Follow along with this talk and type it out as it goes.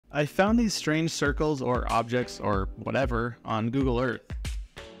I found these strange circles or objects or whatever on Google Earth.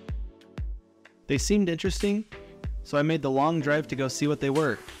 They seemed interesting, so I made the long drive to go see what they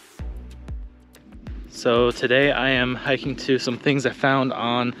were. So today I am hiking to some things I found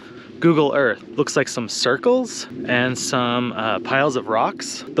on Google Earth. Looks like some circles and some piles of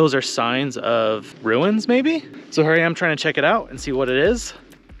rocks. Those are signs of ruins maybe? So here I am trying to check it out and see what it is.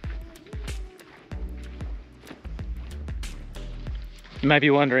 You might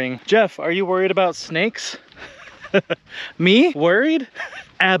be wondering, Jeff, are you worried about snakes? Me? Worried?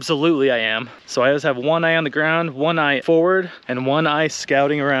 Absolutely I am. So I just have one eye on the ground, one eye forward, and one eye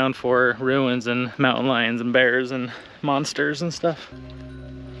scouting around for ruins and mountain lions and bears and monsters and stuff.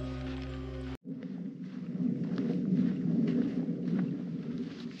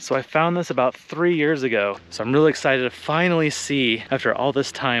 So I found this about 3 years ago. So I'm really excited to finally see, after all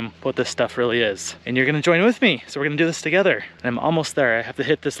this time, what this stuff really is. And you're gonna join with me. So we're gonna do this together. And I'm almost there. I have to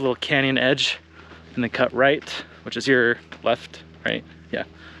hit this little canyon edge and then cut right, which is your left, right? Yeah,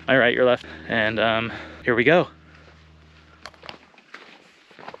 my right, your left. And here we go.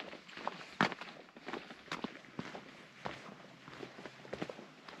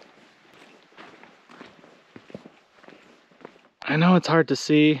 I know it's hard to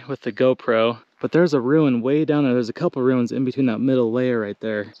see with the GoPro, but there's a ruin way down there. There's a couple ruins in between that middle layer right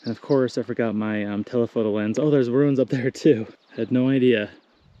there. And of course, I forgot my telephoto lens. Oh, there's ruins up there too. I had no idea.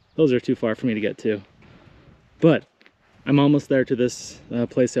 Those are too far for me to get to. But I'm almost there to this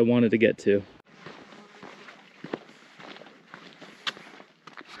place I wanted to get to.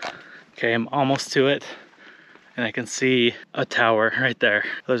 Okay, I'm almost to it. And I can see a tower right there.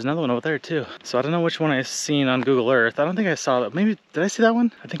 There's another one over there too. So I don't know which one I've seen on Google Earth. I don't think I saw that. Maybe, did I see that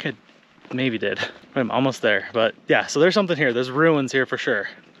one? I think I maybe did. I'm almost there. But yeah, so there's something here. There's ruins here for sure.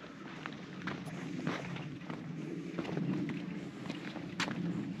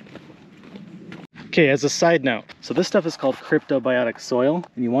 Okay, as a side note, so this stuff is called cryptobiotic soil,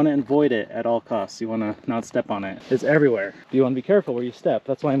 and you want to avoid it at all costs. You want to not step on it. It's everywhere. You want to be careful where you step.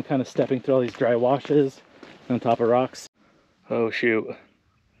 That's why I'm kind of stepping through all these dry washes on top of rocks. Oh shoot,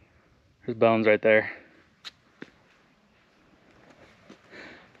 there's bones right there.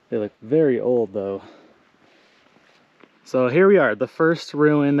 They look very old though. So here we are, the first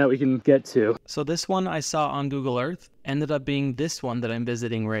ruin that we can get to. So this one I saw on Google Earth ended up being this one that I'm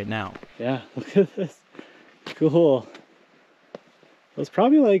visiting right now. Yeah, look at this. Cool. It was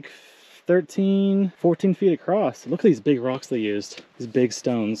probably like 13, 14 feet across. Look at these big rocks they used. These big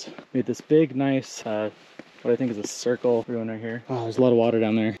stones. Made this big, nice, what I think is a circle ruin right here. Oh, there's a lot of water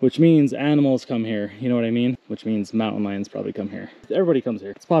down there, which means animals come here. You know what I mean? Which means mountain lions probably come here. Everybody comes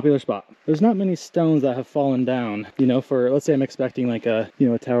here. It's a popular spot. There's not many stones that have fallen down, you know, for, let's say I'm expecting like a, you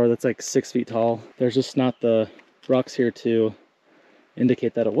know, a tower that's like 6 feet tall. There's just not the rocks here to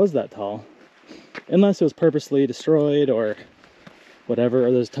indicate that it was that tall. Unless it was purposely destroyed or whatever,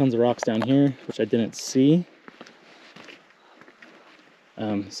 or there's tons of rocks down here, which I didn't see.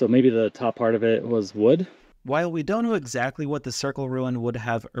 So maybe the top part of it was wood. While we don't know exactly what the circle ruin would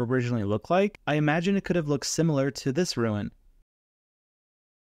have originally looked like, I imagine it could have looked similar to this ruin.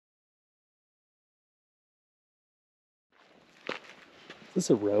 Is this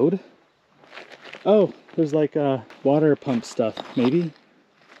a road? Oh, there's like water pump stuff, maybe?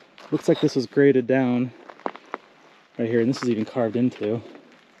 Looks like this was graded down right here, and this is even carved into.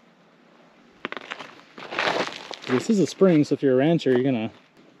 This is a spring, so if you're a rancher, you're gonna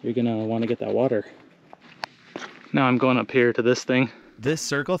want to get that water. Now I'm going up here to this thing. This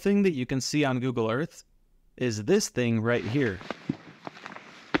circle thing that you can see on Google Earth is this thing right here.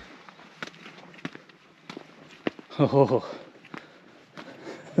 Oh,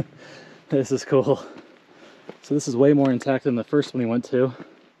 this is cool. So this is way more intact than the first one we went to.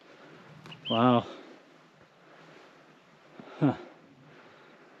 Wow. Huh.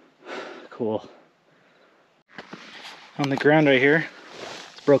 Cool. On the ground right here,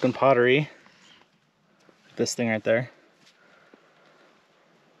 it's broken pottery. This thing right there.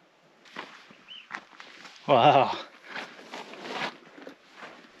 Wow.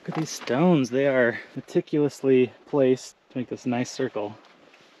 Look at these stones. They are meticulously placed to make this nice circle.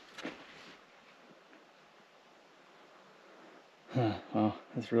 Huh. Wow,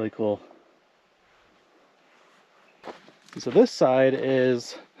 that's really cool. So this side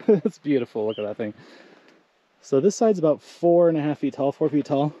is, it's beautiful. Look at that thing. So this side's about 4.5 feet tall, 4 feet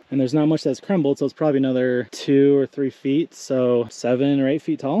tall, and there's not much that's crumbled, so it's probably another 2 or 3 feet, so 7 or 8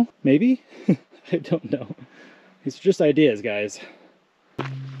 feet tall, maybe? I don't know. These are just ideas, guys.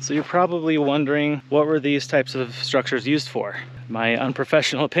 So you're probably wondering, what were these types of structures used for? My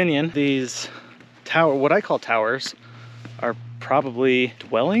unprofessional opinion, these what I call towers, are probably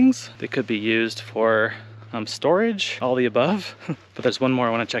dwellings. They could be used for storage, all the above. But there's one more I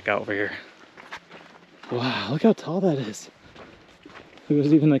want to check out over here. Wow, look how tall that is.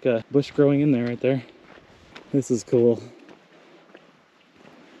 There's even like a bush growing in there right there. This is cool.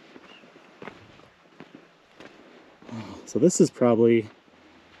 So this is probably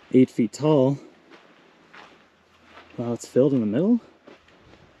 8 feet tall. Wow, it's filled in the middle.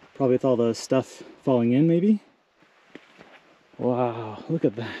 Probably with all the stuff falling in, maybe. Wow, look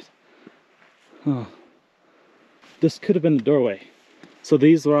at that. Oh. This could have been the doorway. So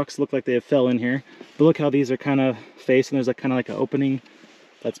these rocks look like they have fell in here, but look how these are kind of faced, and there's like kind of like an opening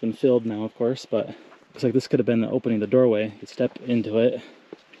that's been filled now, of course, but looks like this could have been the opening, the doorway. You could step into it.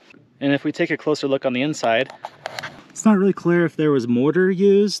 And if we take a closer look on the inside, it's not really clear if there was mortar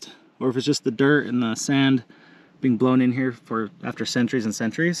used or if it's just the dirt and the sand being blown in here for after centuries and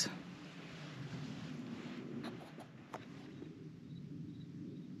centuries.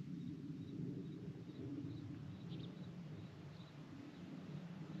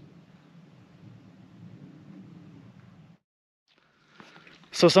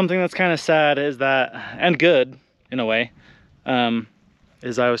 So something that's kind of sad is that, and good in a way,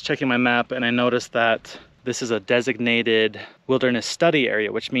 is I was checking my map and I noticed that this is a designated wilderness study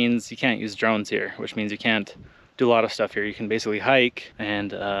area, which means you can't use drones here, which means you can't do a lot of stuff here. You can basically hike, and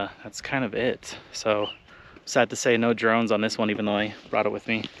that's kind of it. So sad to say no drones on this one, even though I brought it with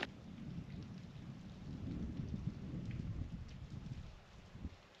me.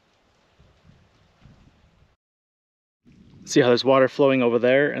 See how there's water flowing over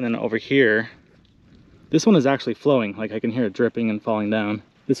there, and then over here, this one is actually flowing. Like I can hear it dripping and falling down.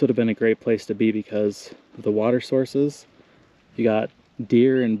 This would have been a great place to be because of the water sources. You got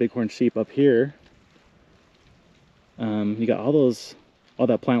deer and bighorn sheep up here. You got all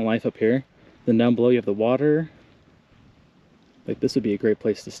that plant life up here. Then down below you have the water. Like this would be a great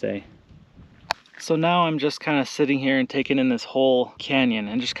place to stay. So now I'm just kind of sitting here and taking in this whole canyon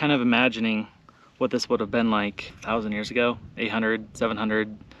and just kind of imagining what this would have been like 1,000 years ago, 800, 700,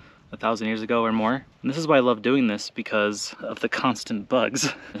 1,000 years ago or more. And this is why I love doing this, because of the constant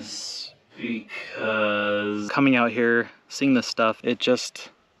bugs. Because coming out here, seeing this stuff, it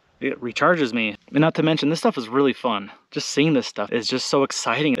recharges me. And not to mention, this stuff is really fun. Just seeing this stuff is just so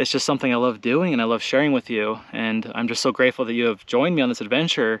exciting. It's just something I love doing and I love sharing with you. And I'm just so grateful that you have joined me on this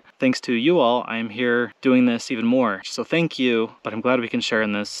adventure. Thanks to you all, I'm here doing this even more. So thank you, but I'm glad we can share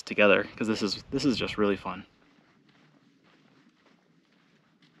in this together because this is just really fun.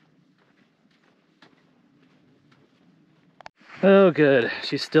 Oh good,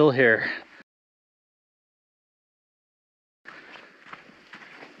 she's still here.